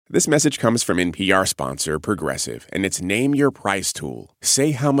This message comes from NPR sponsor Progressive, and it's Name Your Price tool.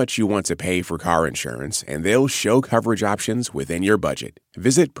 Say how much you want to pay for car insurance, and they'll show coverage options within your budget.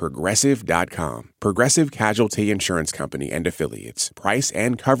 Visit Progressive.com. Progressive Casualty Insurance Company and Affiliates. Price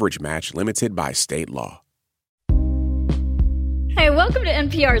and coverage match limited by state law. Hey, welcome to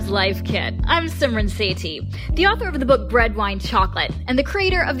NPR's Life Kit. I'm Simran Sethi, the author of the book Bread, Wine, Chocolate, and the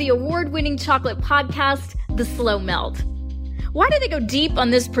creator of the award-winning chocolate podcast, The Slow Melt. Why do they go deep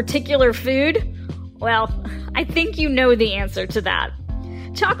on this particular food? Well, I think you know the answer to that.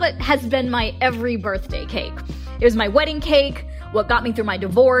 Chocolate has been my every birthday cake. It was my wedding cake, what got me through my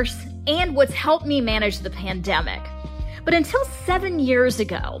divorce, and what's helped me manage the pandemic. But until 7 years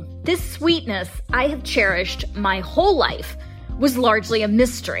ago, this sweetness I have cherished my whole life was largely a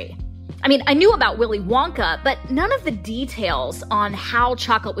mystery. I mean, I knew about Willy Wonka, but none of the details on how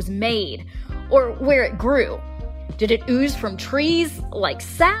chocolate was made or where it grew. Did it ooze from trees like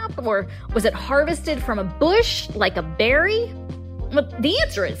sap, or was it harvested from a bush like a berry? Well, the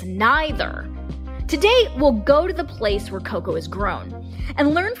answer is neither. Today, we'll go to the place where cocoa is grown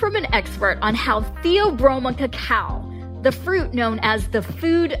and learn from an expert on how Theobroma cacao, the fruit known as the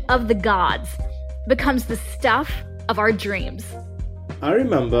food of the gods, becomes the stuff of our dreams. I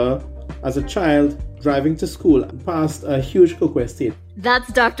remember as a child driving to school past a huge cocoa estate.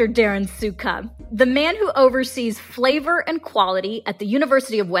 That's Dr. Darren Suka, the man who oversees flavor and quality at the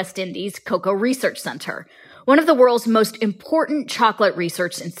University of West Indies Cocoa Research Center, one of the world's most important chocolate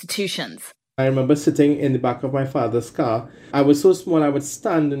research institutions. I remember sitting in the back of my father's car. I was so small I would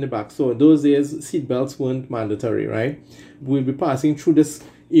stand in the back. So in those days, seatbelts weren't mandatory, right? We'd be passing through this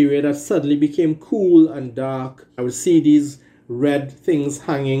area that suddenly became cool and dark. I would see these red things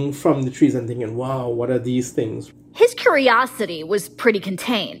hanging from the trees and thinking, wow, what are these things? His curiosity was pretty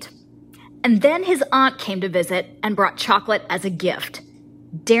contained. And then his aunt came to visit and brought chocolate as a gift.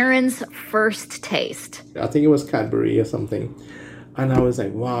 Darren's first taste. I think it was Cadbury or something. And I was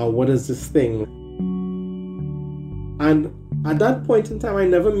like, wow, what is this thing? And at that point in time, I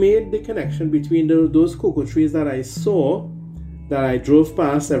never made the connection between those cocoa trees that I saw, that I drove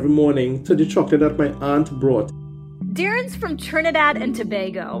past every morning, to the chocolate that my aunt brought. Darren's from Trinidad and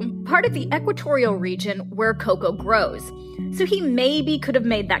Tobago, part of the equatorial region where cocoa grows, so he maybe could have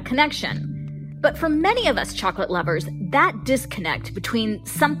made that connection. But for many of us chocolate lovers, that disconnect between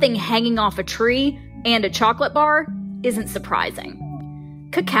something hanging off a tree and a chocolate bar isn't surprising.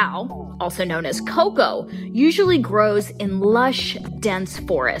 Cacao, also known as cocoa, usually grows in lush, dense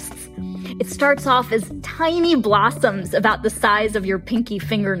forests. It starts off as tiny blossoms about the size of your pinky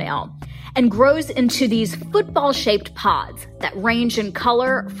fingernail and grows into these football-shaped pods that range in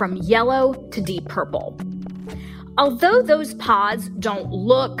color from yellow to deep purple. Although those pods don't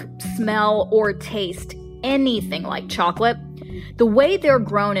look, smell, or taste anything like chocolate, the way they're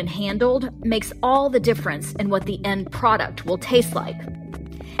grown and handled makes all the difference in what the end product will taste like.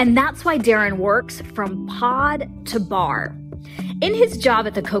 And that's why Darren works from pod to bar. In his job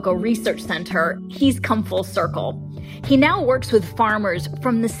at the Cocoa Research Center, he's come full circle. He now works with farmers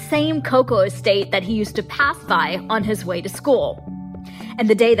from the same cocoa estate that he used to pass by on his way to school. And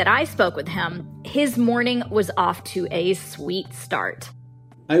the day that I spoke with him, his morning was off to a sweet start.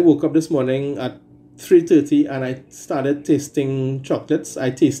 I woke up this morning at 3:30 and I started tasting chocolates.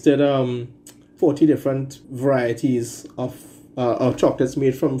 I tasted 40 different varieties of chocolates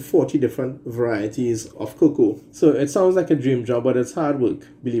made from 40 different varieties of cocoa. So it sounds like a dream job, but it's hard work,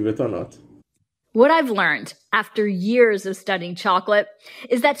 believe it or not. What I've learned after years of studying chocolate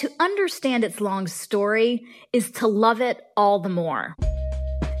is that to understand its long story is to love it all the more.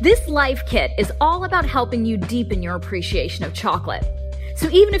 This Life Kit is all about helping you deepen your appreciation of chocolate. So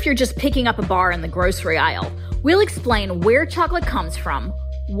even if you're just picking up a bar in the grocery aisle, we'll explain where chocolate comes from,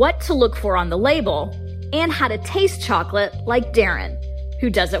 what to look for on the label, and how to taste chocolate like Darren, who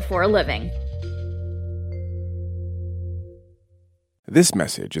does it for a living. This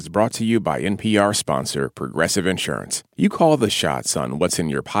message is brought to you by NPR sponsor Progressive Insurance. You call the shots on what's in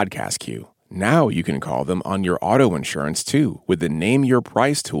your podcast queue. Now you can call them on your auto insurance too with the Name Your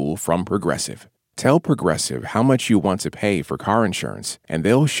Price tool from Progressive. Tell Progressive how much you want to pay for car insurance, and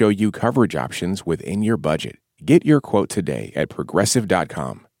they'll show you coverage options within your budget. Get your quote today at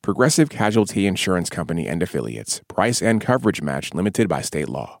Progressive.com. Progressive Casualty Insurance Company and Affiliates. Price and coverage match limited by state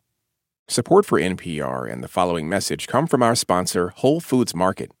law. Support for NPR and the following message come from our sponsor, Whole Foods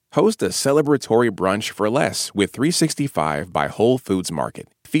Market. Host a celebratory brunch for less with 365 by Whole Foods Market,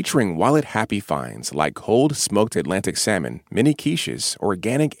 featuring wallet-happy finds like cold smoked Atlantic salmon, mini quiches,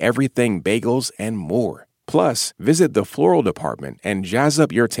 organic everything bagels, and more. Plus, visit the floral department and jazz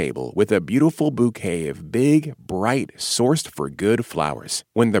up your table with a beautiful bouquet of big, bright, sourced for good flowers.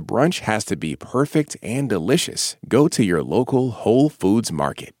 When the brunch has to be perfect and delicious, go to your local Whole Foods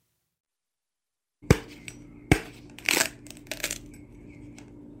market.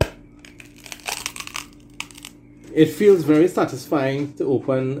 It feels very satisfying to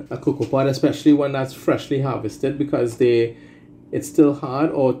open a cocoa pod, especially one that's freshly harvested, because it's still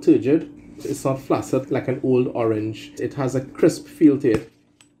hard or turgid. It's not flaccid like an old orange. It has a crisp feel to it.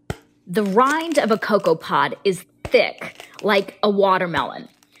 The rind of a cocoa pod is thick, like a watermelon.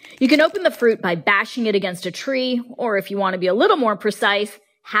 You can open the fruit by bashing it against a tree, or if you want to be a little more precise,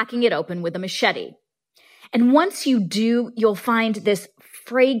 hacking it open with a machete. And once you do, you'll find this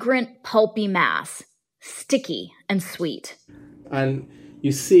fragrant, pulpy mass, sticky and sweet. And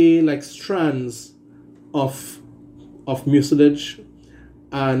you see like strands of mucilage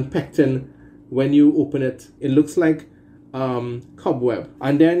and pectin when you open it. It looks like cobweb.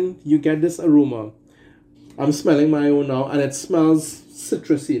 And then you get this aroma. I'm smelling my own now, and it smells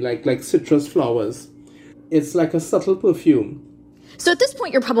citrusy, like citrus flowers. It's like a subtle perfume. So at this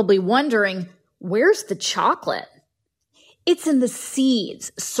point, you're probably wondering, where's the chocolate? It's in the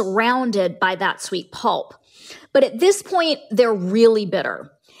seeds, surrounded by that sweet pulp. But at this point, they're really bitter.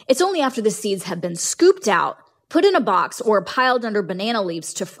 It's only after the seeds have been scooped out, put in a box, or piled under banana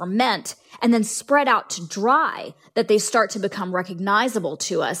leaves to ferment, and then spread out to dry that they start to become recognizable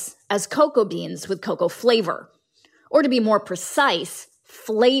to us as cocoa beans with cocoa flavor. Or to be more precise,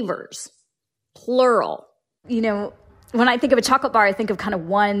 flavors. Plural. You know, when I think of a chocolate bar, I think of kind of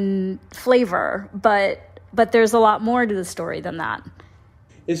one flavor, but there's a lot more to the story than that.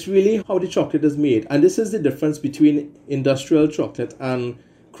 It's really how the chocolate is made. And this is the difference between industrial chocolate and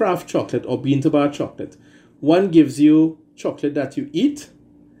craft chocolate or bean-to-bar chocolate. One gives you chocolate that you eat,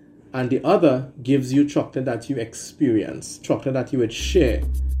 and the other gives you chocolate that you experience, chocolate that you would share.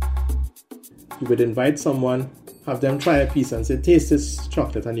 You would invite someone, have them try a piece and say, taste this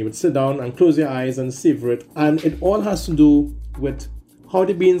chocolate, and you would sit down and close your eyes and savor it. And it all has to do with how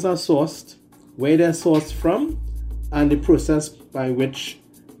the beans are sourced, where they're sourced from, and the process by which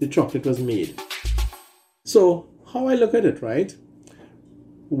the chocolate was made. So how I look at it, right?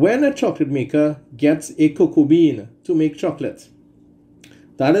 When a chocolate maker gets a cocoa bean to make chocolate,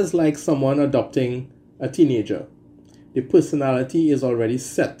 that is like someone adopting a teenager. The personality is already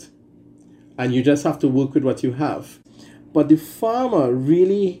set, and you just have to work with what you have. But the farmer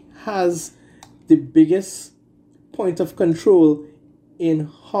really has the biggest point of control in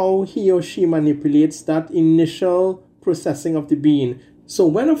how he or she manipulates that initial processing of the bean. So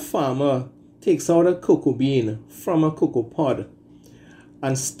when a farmer takes out a cocoa bean from a cocoa pod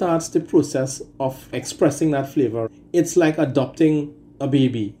and starts the process of expressing that flavor, it's like adopting a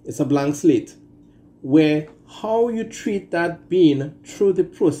baby. It's a blank slate, where how you treat that bean through the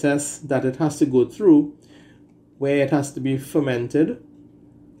process that it has to go through, where it has to be fermented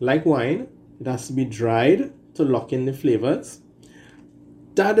like wine, it has to be dried to lock in the flavors.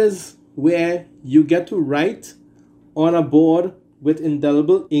 That is where you get to write on a board with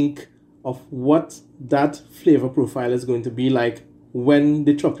indelible ink of what that flavor profile is going to be like when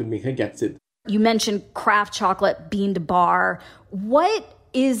the chocolate maker gets it. You mentioned craft chocolate, bean to bar. What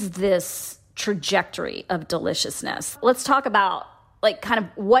is this trajectory of deliciousness? Let's talk about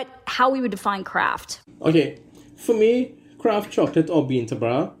how we would define craft. Okay, for me, craft chocolate or bean to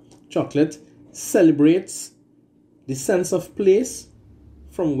bar chocolate celebrates the sense of place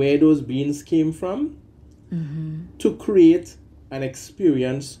from where those beans came from, to create an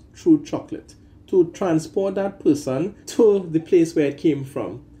experience through chocolate, to transport that person to the place where it came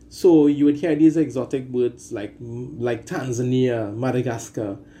from. So you would hear these exotic words like Tanzania,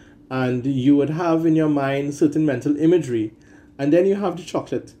 Madagascar, and you would have in your mind certain mental imagery, and then you have the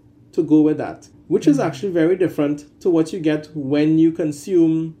chocolate to go with that, which is actually very different to what you get when you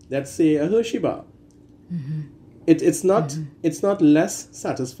consume, let's say, a Hershey bar. It's not less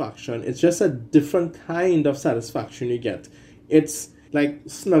satisfaction. It's just a different kind of satisfaction you get. It's like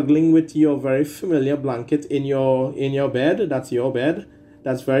snuggling with your very familiar blanket in your bed. That's your bed.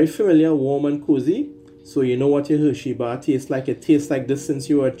 That's very familiar, warm and cozy. So you know what your Hershey bar tastes like. It tastes like this since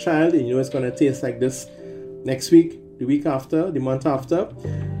you were a child, and you know it's going to taste like this next week, the week after, the month after.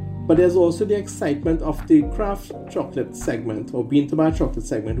 But there's also the excitement of the craft chocolate segment or bean to bar chocolate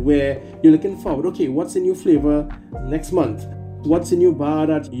segment, where you're looking forward, okay, what's the new flavor next month? What's the new bar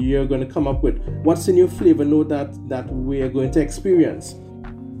that you're going to come up with? What's the new flavor note that we are going to experience?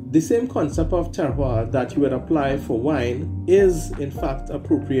 The same concept of terroir that you would apply for wine is in fact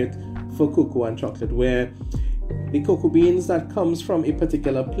appropriate for cocoa and chocolate, where the cocoa beans that comes from a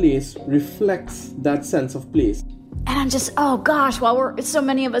particular place reflects that sense of place. And I'm just, oh gosh, while so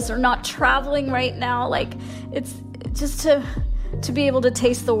many of us are not traveling right now, like it's just to be able to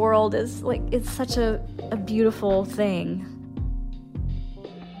taste the world is like, it's such a beautiful thing.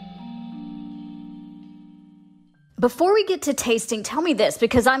 Before we get to tasting, tell me this,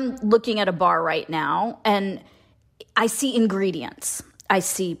 because I'm looking at a bar right now and I see ingredients. I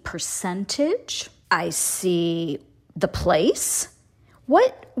see percentage. I see the place.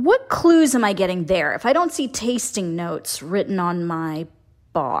 What clues am I getting there? If I don't see tasting notes written on my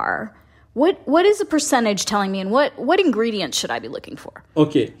bar, what is the percentage telling me, and what ingredients should I be looking for?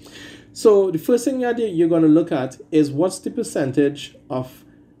 Okay, so the first thing that you're going to look at is what's the percentage of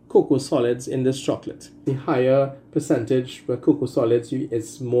cocoa solids in this chocolate. The higher percentage where cocoa solids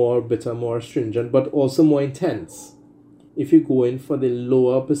is more bitter, more astringent, but also more intense. If you go in for the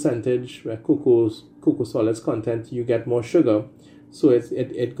lower percentage where cocoa solids content, you get more sugar. So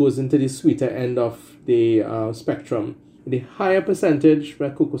it goes into the sweeter end of the spectrum. The higher percentage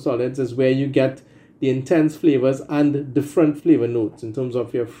where cocoa solids is where you get the intense flavors and different flavor notes in terms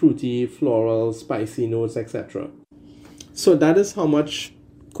of your fruity, floral, spicy notes, etc. So that is how much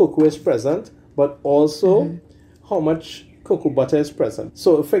cocoa is present, but also how much cocoa butter is present.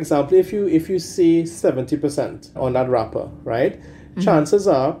 So for example, if you see 70% on that wrapper, right? Chances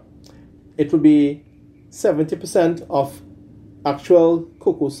are it will be 70% of actual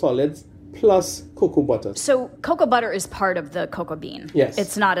cocoa solids plus cocoa butter. So cocoa butter is part of the cocoa bean. Yes.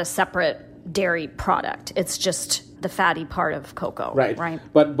 It's not a separate dairy product. It's just the fatty part of cocoa. Right. Right.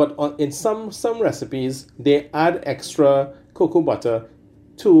 But in some recipes, they add extra cocoa butter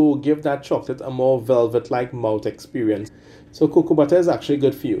to give that chocolate a more velvet-like mouth experience. So cocoa butter is actually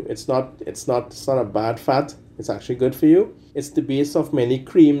good for you. It's not a bad fat. It's actually good for you. It's the base of many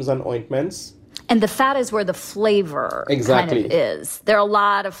creams and ointments. And the fat is where the flavor kind of is. There are a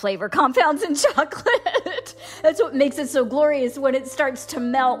lot of flavor compounds in chocolate. That's what makes it so glorious. When it starts to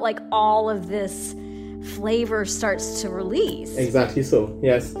melt, like all of this flavor starts to release. Exactly so,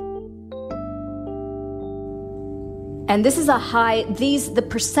 yes. And this is the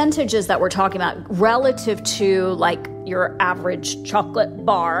percentages that we're talking about relative to like your average chocolate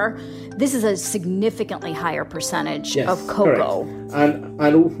bar, this is a significantly higher percentage of cocoa. Correct.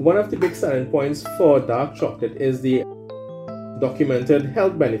 And one of the big selling points for dark chocolate is the documented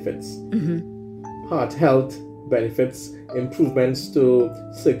health benefits. Heart health benefits, improvements to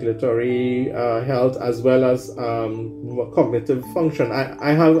circulatory health, as well as cognitive function.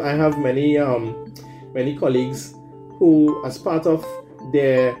 I have many colleagues who, as part of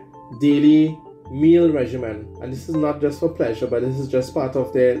their daily meal regimen, and this is not just for pleasure, but this is just part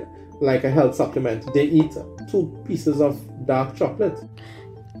of their, like a health supplement, they eat 2 pieces of dark chocolate.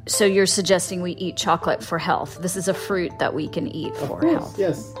 So you're suggesting we eat chocolate for health. This is a fruit that we can eat for health.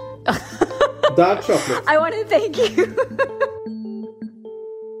 Yes. Dark chocolate. I want to thank you.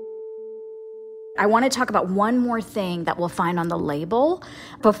 I want to talk about one more thing that we'll find on the label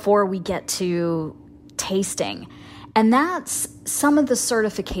before we get to tasting. And that's some of the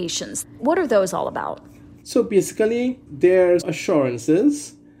certifications. What are those all about? So basically, there's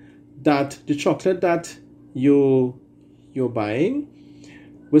assurances that the chocolate that you're buying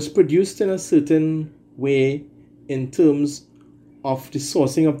was produced in a certain way in terms of the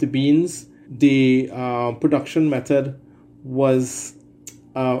sourcing of the beans. The production method was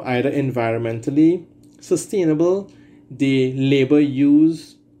either environmentally sustainable. The labor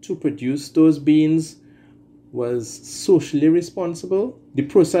used to produce those beans was socially responsible. The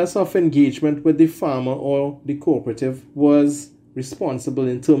process of engagement with the farmer or the cooperative was responsible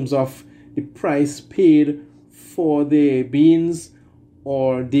in terms of the price paid for the beans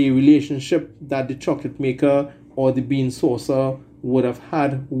or the relationship that the chocolate maker or the bean sourcer would have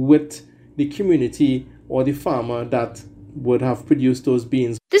had with the community or the farmer that would have produced those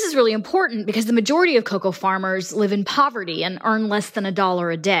beans. This is really important because the majority of cocoa farmers live in poverty and earn less than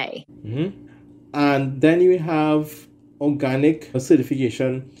 $1 a day. And then you have organic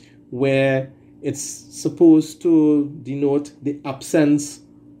certification, where it's supposed to denote the absence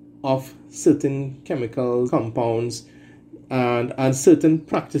of certain chemical compounds and certain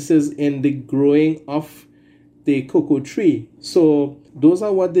practices in the growing of the cocoa tree. So those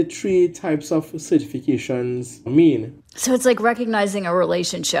are what the 3 types of certifications mean. So it's like recognizing a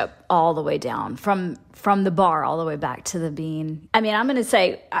relationship all the way down from the bar all the way back to the bean. I mean, I'm going to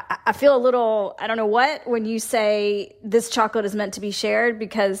say, I feel a little, I don't know what, when you say this chocolate is meant to be shared,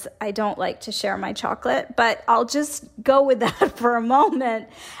 because I don't like to share my chocolate, but I'll just go with that for a moment.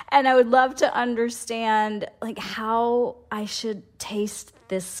 And I would love to understand like how I should taste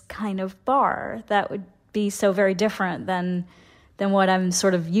this kind of bar that would be so very different than what I'm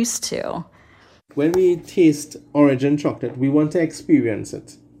sort of used to. When we taste Origin chocolate, we want to experience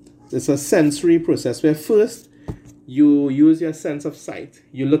it. It's a sensory process where first you use your sense of sight.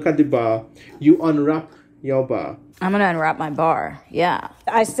 You look at the bar, you unwrap your bar. I'm going to unwrap my bar. Yeah.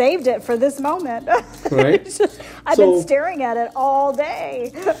 I saved it for this moment. Right? I've been staring at it all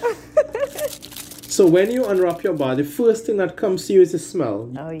day. So when you unwrap your bar, the first thing that comes to you is the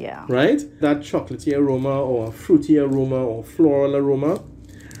smell. Oh, yeah. Right? That chocolatey aroma or fruity aroma or floral aroma.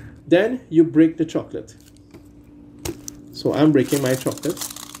 Then you break the chocolate. So I'm breaking my chocolate.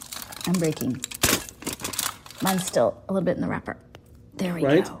 I'm breaking. Mine's still a little bit in the wrapper. There we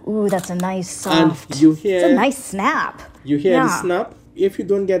right? go. Ooh, that's a nice soft. And you hear... It's a nice snap. You hear the snap. If you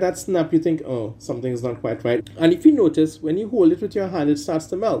don't get that snap, you think, oh, something's not quite right. And if you notice, when you hold it with your hand, it starts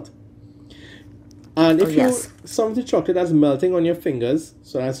to melt. And if some of the chocolate that's melting on your fingers,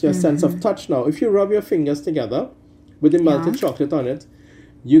 so that's your sense of touch now. If you rub your fingers together with the melted chocolate on it,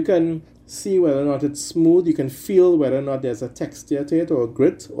 you can see whether or not it's smooth. You can feel whether or not there's a texture to it or a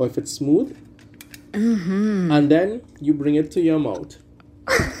grit, or if it's smooth. And then you bring it to your mouth.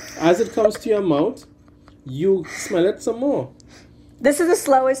 As it comes to your mouth, you smell it some more. This is the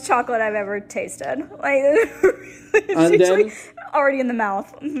slowest chocolate I've ever tasted. Like, it's and then already in the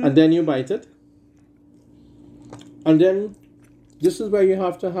mouth. And then you bite it. And then this is where you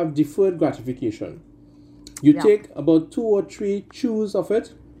have to have deferred gratification. You take about 2 or 3 chews of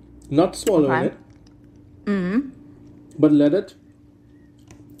it, not swallowing it, but let it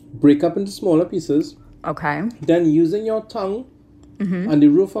break up into smaller pieces. Okay. Then using your tongue and the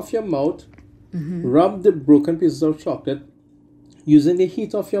roof of your mouth, rub the broken pieces of chocolate using the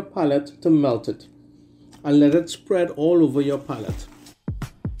heat of your palate to melt it. And let it spread all over your palate.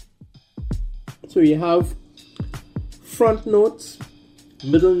 So you have front notes,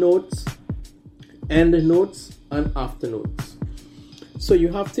 middle notes, end notes, and after notes. So you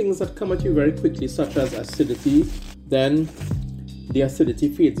have things that come at you very quickly, such as acidity. Then the acidity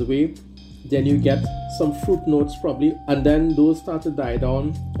fades away. Then you get some fruit notes probably, and then those start to die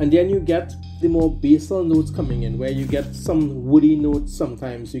down. And then you get the more basal notes coming in, where you get some woody notes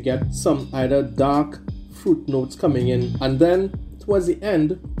sometimes. You get some either dark fruit notes coming in. And then towards the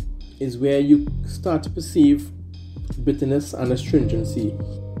end is where you start to perceive bitterness and astringency.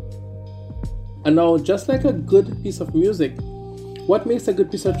 And now, just like a good piece of music, what makes a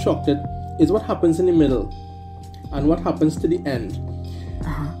good piece of chocolate is what happens in the middle and what happens to the end.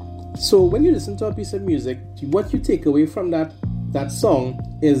 So when you listen to a piece of music, what you take away from that song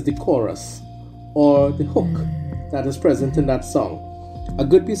is the chorus or the hook that is present in that song. A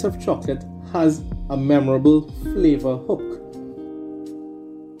good piece of chocolate has a memorable flavor hook.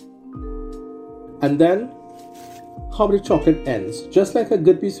 And then how the chocolate ends. Just like a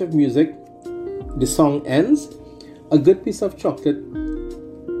good piece of music, the song ends. A good piece of chocolate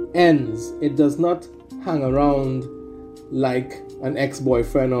ends. It does not hang around like an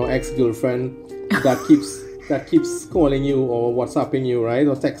ex-boyfriend or ex-girlfriend that keeps calling you or WhatsApping you, right?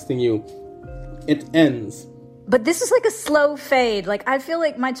 Or texting you. It ends. But this is like a slow fade. Like, I feel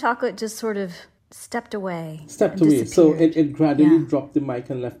like my chocolate just sort of stepped away. So it gradually dropped the mic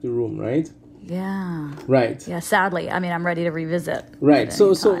and left the room, right? Yeah. Right. Yeah, sadly. I mean, I'm ready to revisit. Right.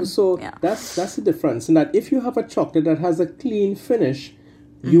 So that's the difference. In that if you have a chocolate that has a clean finish,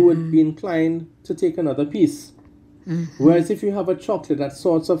 you would be inclined to take another piece. Whereas if you have a chocolate that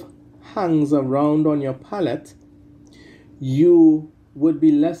sort of hangs around on your palate, you would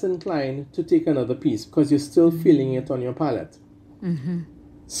be less inclined to take another piece because you're still feeling it on your palate.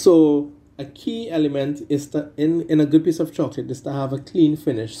 So a key element is that in a good piece of chocolate is to have a clean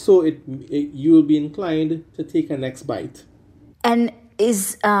finish. So you will be inclined to take a next bite. And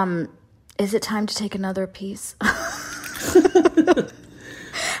is it time to take another piece?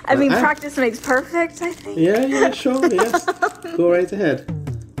 I mean, practice makes perfect, I think. Yeah, sure, yes. Go right ahead.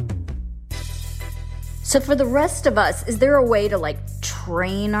 So for the rest of us, is there a way to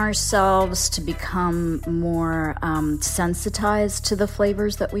train ourselves to become more sensitized to the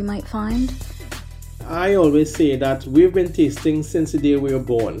flavors that we might find? I always say that we've been tasting since the day we were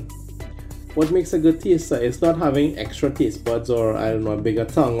born. What makes a good taster is not having extra taste buds or, I don't know, a bigger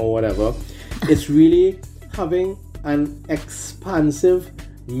tongue or whatever. It's really having an expansive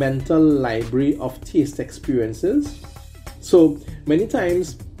mental library of taste experiences. So many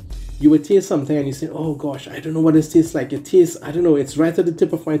times you would taste something and you say, oh gosh, I don't know what this tastes like. It tastes, I don't know, it's right at the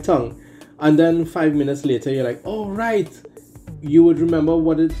tip of my tongue. And then 5 minutes later, you're like, oh right. You would remember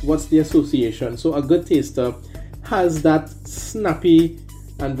what's the association. So a good taster has that snappy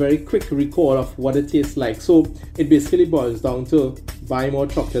and very quick recall of what it tastes like. So it basically boils down to buy more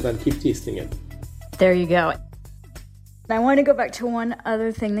chocolate and keep tasting it. There you go. I want to go back to one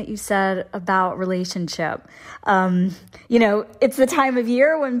other thing that you said about relationship. It's the time of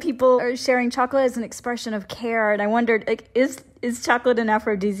year when people are sharing chocolate as an expression of care. And I wondered, is chocolate an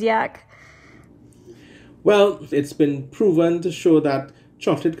aphrodisiac? Well, it's been proven to show that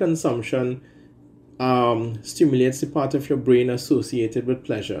chocolate consumption stimulates the part of your brain associated with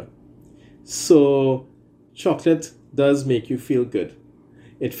pleasure. So chocolate does make you feel good.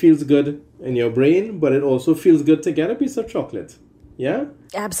 It feels good in your brain, but it also feels good to get a piece of chocolate. Yeah?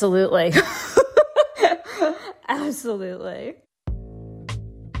 Absolutely. Absolutely.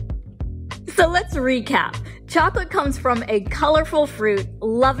 So let's recap. Chocolate comes from a colorful fruit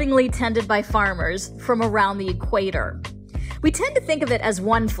lovingly tended by farmers from around the equator. We tend to think of it as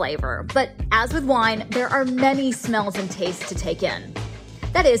one flavor, but as with wine, there are many smells and tastes to take in.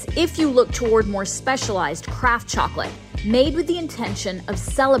 That is, if you look toward more specialized craft chocolate, made with the intention of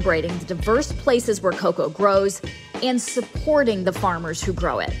celebrating the diverse places where cocoa grows and supporting the farmers who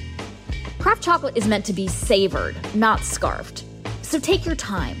grow it. Craft chocolate is meant to be savored, not scarfed. So take your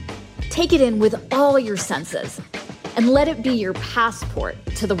time, take it in with all your senses, and let it be your passport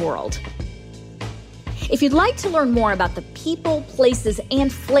to the world. If you'd like to learn more about the people, places,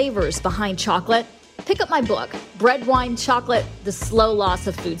 and flavors behind chocolate, pick up my book, Bread, Wine, Chocolate, The Slow Loss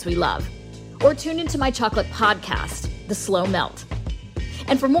of Foods We Love, or tune into my chocolate podcast, The Slow Melt.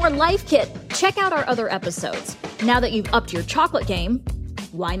 And for more Life Kit, check out our other episodes. Now that you've upped your chocolate game,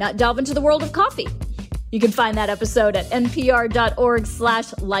 why not delve into the world of coffee? You can find that episode at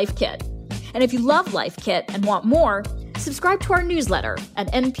npr.org/lifekit. And if you love Life Kit and want more, subscribe to our newsletter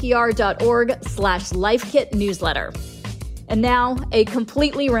at npr.org/lifekit newsletter. And now, a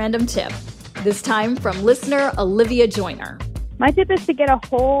completely random tip, this time from listener Olivia Joyner. My tip is to get a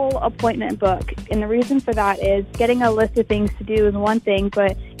whole appointment book, and the reason for that is getting a list of things to do is one thing,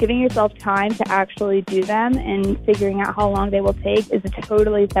 but giving yourself time to actually do them and figuring out how long they will take is a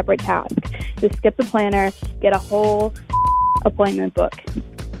totally separate task. Just skip the planner, get a whole appointment book.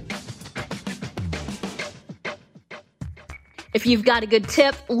 If you've got a good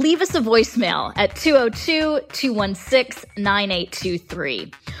tip, leave us a voicemail at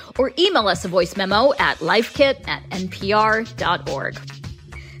 202-216-9823 or email us a voice memo at lifekit@npr.org.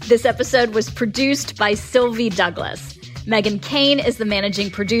 This episode was produced by Sylvie Douglas. Megan Kane is the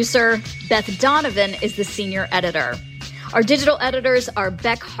managing producer. Beth Donovan is the senior editor. Our digital editors are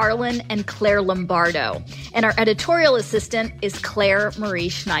Beck Harlan and Claire Lombardo, and our editorial assistant is Claire Marie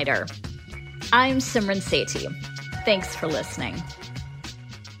Schneider. I'm Simran Sethi. Thanks for listening.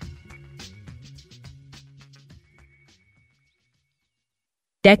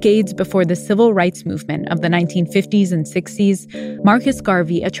 Decades before the civil rights movement of the 1950s and 60s, Marcus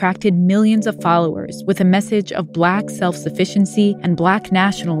Garvey attracted millions of followers with a message of Black self-sufficiency and Black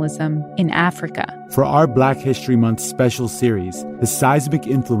nationalism in Africa. For our Black History Month special series, the seismic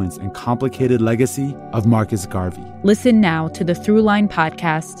influence and complicated legacy of Marcus Garvey. Listen now to the Throughline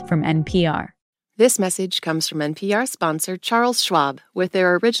podcast from NPR. This message comes from NPR sponsor Charles Schwab with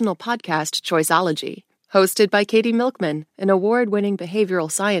their original podcast, Choiceology. Hosted by Katie Milkman, an award-winning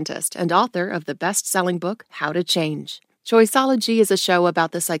behavioral scientist and author of the best-selling book, How to Change. Choiceology is a show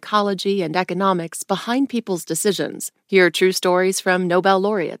about the psychology and economics behind people's decisions. Hear true stories from Nobel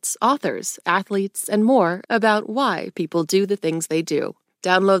laureates, authors, athletes, and more about why people do the things they do.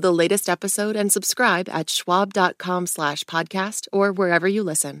 Download the latest episode and subscribe at schwab.com/podcast or wherever you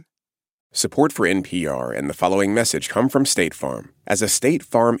listen. Support for NPR and the following message come from State Farm. As a State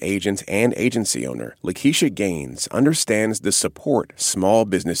Farm agent and agency owner, Lakeisha Gaines understands the support small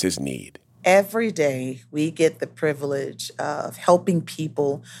businesses need. Every day, we get the privilege of helping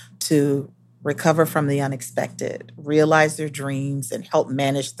people to recover from the unexpected, realize their dreams, and help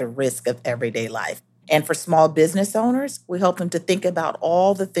manage the risk of everyday life. And for small business owners, we help them to think about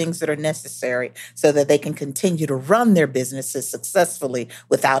all the things that are necessary so that they can continue to run their businesses successfully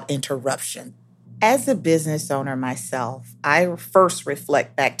without interruption. As a business owner myself, I first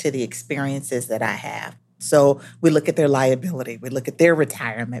reflect back to the experiences that I have. So we look at their liability, we look at their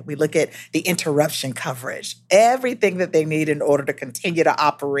retirement, we look at the interruption coverage, everything that they need in order to continue to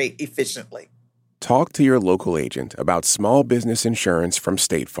operate efficiently. Talk to your local agent about small business insurance from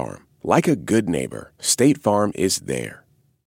State Farm. Like a good neighbor, State Farm is there.